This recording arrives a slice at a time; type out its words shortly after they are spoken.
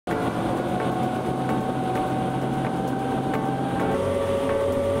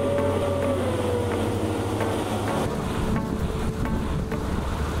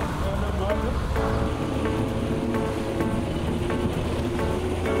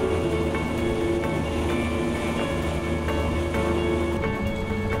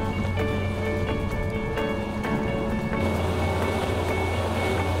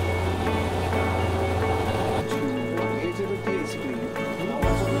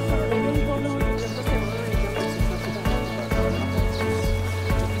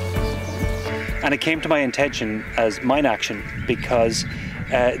And it came to my attention as mine action because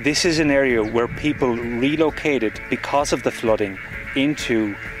this is an area where people relocated because of the flooding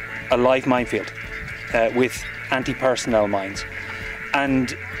into a live minefield with anti-personnel mines.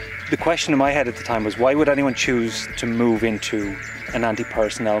 And the question in my head at the time was, why would anyone choose to move into an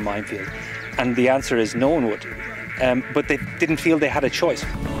anti-personnel minefield? And the answer is no one would. But they didn't feel they had a choice.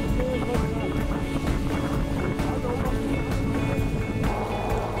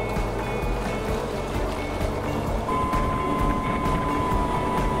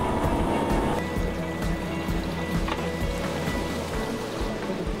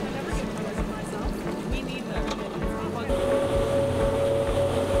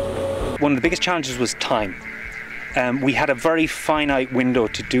 One of the biggest challenges was time. We had a very finite window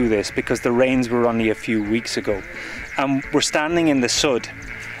to do this because the rains were only a few weeks ago. And we're standing in the Sud,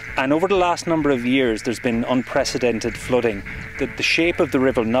 and over the last number of years there's been unprecedented flooding. The shape of the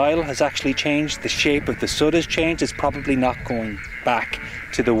River Nile has actually changed, the shape of the Sud has changed, it's probably not going back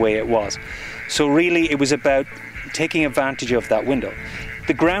to the way it was. So really it was about taking advantage of that window.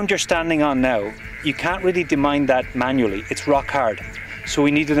 The ground you're standing on now, you can't really demine that manually, it's rock hard. So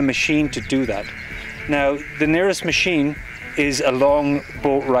we needed a machine to do that. Now, the nearest machine is a long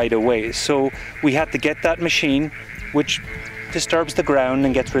boat ride away, so we had to get that machine, which disturbs the ground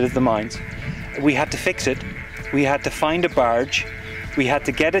and gets rid of the mines. We had to fix it, we had to find a barge, we had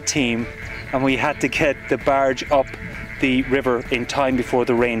to get a team, and we had to get the barge up the river in time before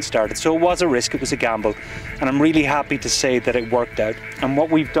the rain started. So it was a risk, it was a gamble, and I'm really happy to say that it worked out. And what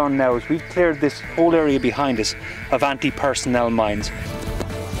we've done now is we've cleared this whole area behind us of anti-personnel mines.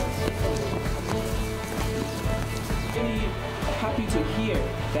 Really happy to hear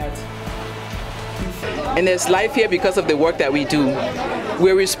that. And there's life here because of the work that we do.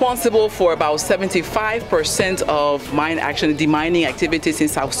 We're responsible for about 75% of mine action, demining activities in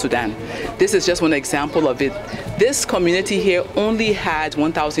South Sudan. This is just one example of it. This community here only had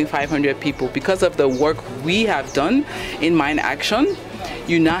 1,500 people. Because of the work we have done in mine action,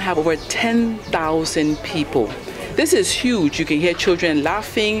 you now have over 10,000 people. This is huge. You can hear children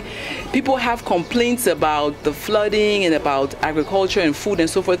laughing. People have complaints about the flooding and about agriculture and food and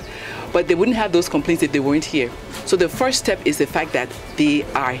so forth, but they wouldn't have those complaints if they weren't here. So the first step is the fact that they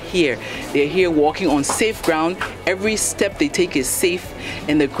are here. They're here walking on safe ground. Every step they take is safe,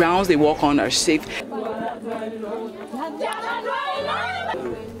 and the grounds they walk on are safe.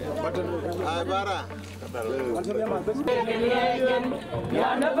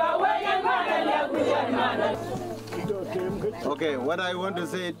 Okay, what I want to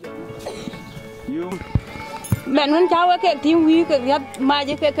say, you. No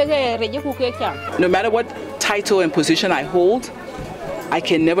matter what title and position I hold, I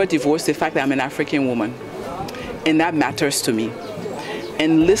can never divorce the fact that I'm an African woman. And that matters to me.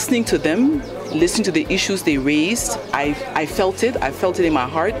 And listening to them, listening to the issues they raised, I felt it in my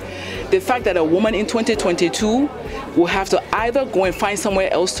heart. The fact that a woman in 2022 will have to either go and find somewhere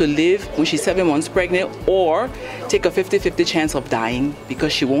else to live when she's 7 months pregnant, or take a 50-50 chance of dying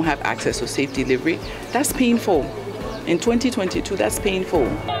because she won't have access to safe delivery, that's painful. In 2022, that's painful.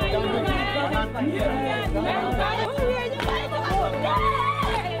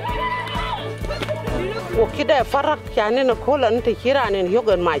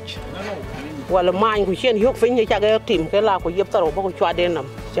 Well, mine who shen yok fin ya team ke la ko yep taro ba ko chwa denam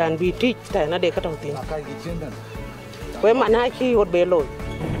chan bi teach ta na de ka tong tin we mana chi hot be lo.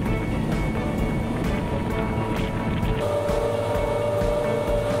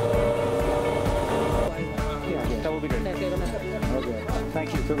 That will be good. Okay.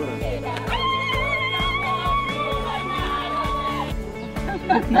 Thank you. So good.